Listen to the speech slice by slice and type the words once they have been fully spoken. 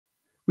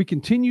We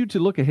continue to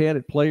look ahead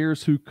at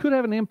players who could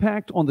have an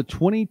impact on the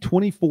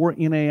 2024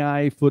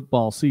 NAIA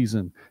football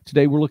season.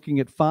 Today, we're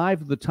looking at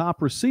 5 of the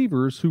top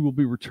receivers who will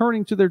be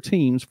returning to their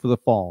teams for the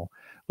fall.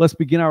 Let's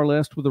begin our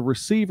list with a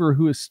receiver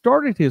who has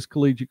started his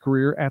collegiate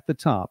career at the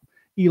top.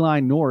 Eli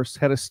Norse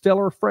had a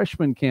stellar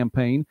freshman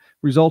campaign,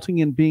 resulting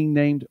in being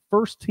named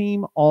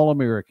first-team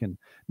All-American.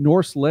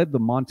 Norse led the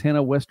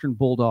Montana Western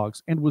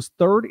Bulldogs and was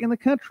third in the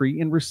country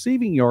in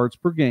receiving yards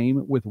per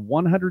game with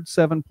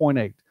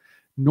 107.8.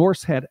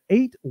 Norse had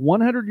 8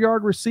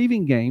 100-yard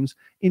receiving games,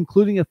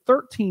 including a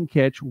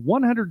 13-catch,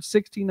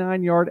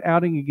 169-yard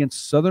outing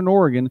against Southern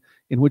Oregon,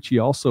 in which he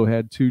also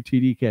had 2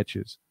 TD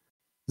catches.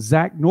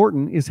 Zach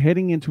Norton is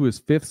heading into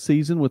his 5th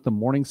season with the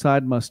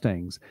Morningside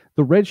Mustangs.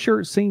 The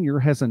redshirt senior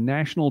has a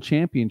national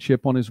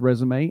championship on his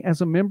resume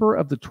as a member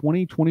of the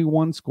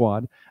 2021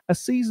 squad, a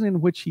season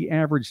in which he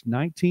averaged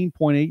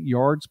 19.8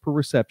 yards per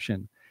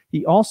reception.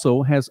 He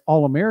also has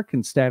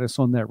All-American status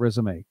on that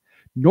resume.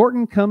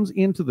 Norton comes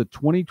into the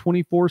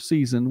 2024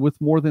 season with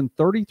more than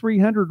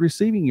 3,300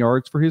 receiving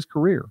yards for his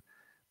career.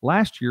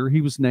 Last year, he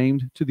was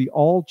named to the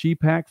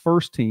All-GPAC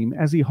first team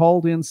as he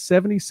hauled in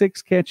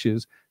 76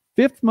 catches,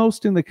 5th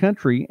most in the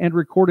country, and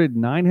recorded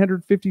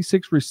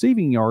 956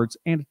 receiving yards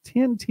and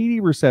 10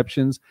 TD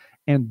receptions,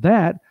 and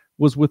that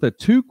was with a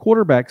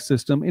 2-quarterback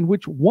system in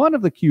which one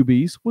of the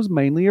QBs was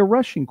mainly a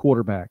rushing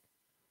quarterback.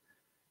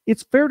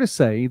 It's fair to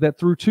say that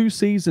through 2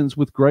 seasons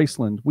with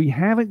Graceland, we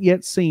haven't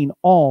yet seen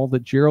all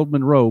that Gerald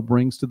Monroe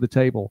brings to the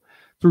table.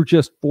 Through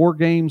just 4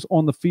 games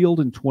on the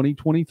field in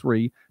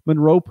 2023,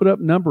 Monroe put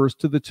up numbers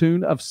to the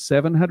tune of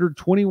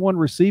 721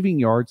 receiving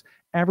yards,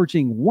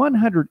 averaging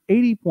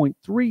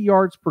 180.3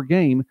 yards per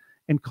game,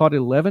 and caught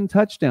 11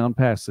 touchdown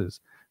passes.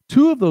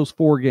 2 of those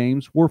 4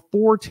 games were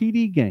 4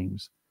 TD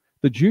games.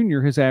 The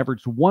junior has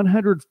averaged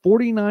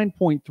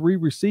 149.3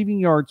 receiving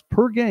yards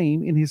per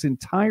game in his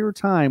entire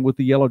time with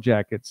the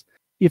Yellowjackets.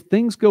 If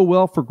things go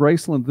well for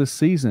Graceland this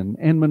season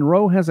and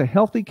Monroe has a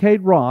healthy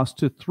Cade Ross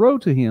to throw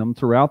to him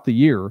throughout the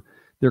year,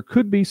 there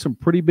could be some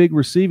pretty big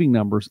receiving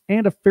numbers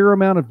and a fair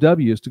amount of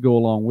W's to go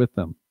along with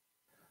them.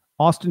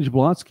 Austin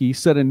Jablonski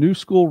set a new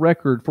school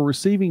record for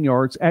receiving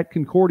yards at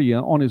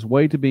Concordia on his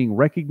way to being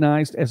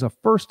recognized as a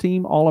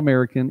first-team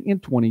All-American in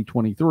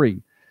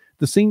 2023.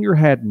 The senior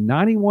had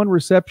 91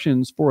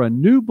 receptions for a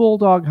new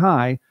Bulldog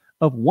high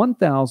of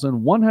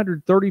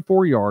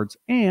 1,134 yards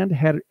and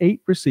had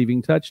 8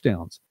 receiving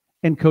touchdowns.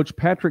 And Coach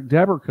Patrick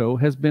Daberco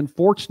has been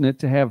fortunate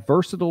to have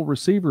versatile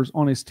receivers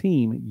on his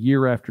team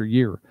year after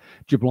year.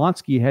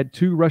 Jablonski had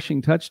 2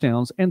 rushing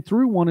touchdowns and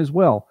threw 1 as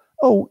well.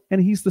 Oh,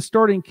 and he's the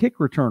starting kick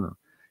returner.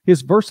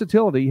 His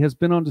versatility has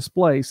been on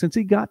display since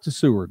he got to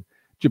Seward.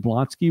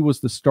 Jablonski was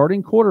the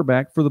starting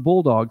quarterback for the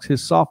Bulldogs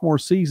his sophomore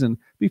season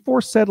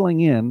before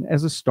settling in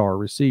as a star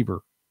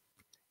receiver.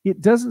 It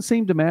doesn't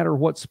seem to matter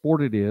what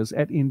sport it is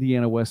at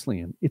Indiana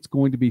Wesleyan. It's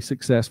going to be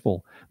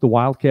successful. The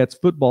Wildcats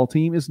football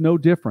team is no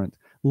different.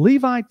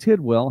 Levi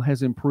Tidwell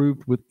has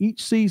improved with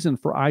each season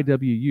for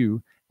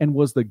IWU and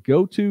was the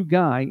go-to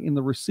guy in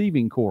the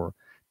receiving corps.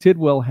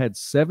 Tidwell had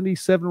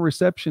 77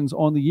 receptions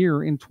on the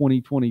year in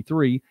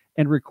 2023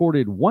 and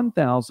recorded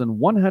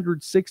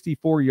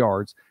 1,164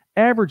 yards,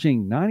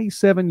 averaging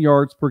 97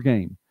 yards per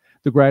game.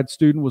 The grad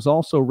student was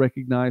also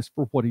recognized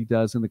for what he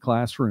does in the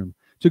classroom.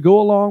 To go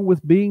along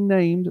with being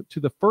named to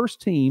the first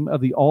team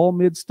of the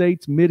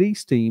All-Mid-States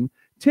Mid-East team,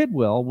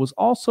 Tidwell was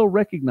also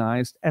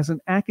recognized as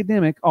an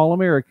academic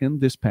All-American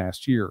this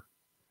past year.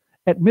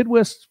 At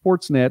Midwest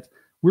Sportsnet,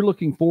 we're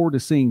looking forward to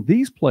seeing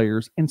these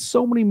players and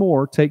so many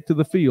more take to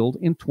the field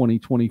in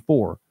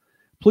 2024.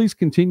 Please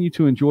continue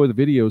to enjoy the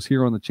videos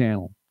here on the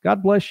channel.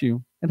 God bless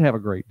you and have a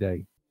great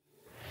day.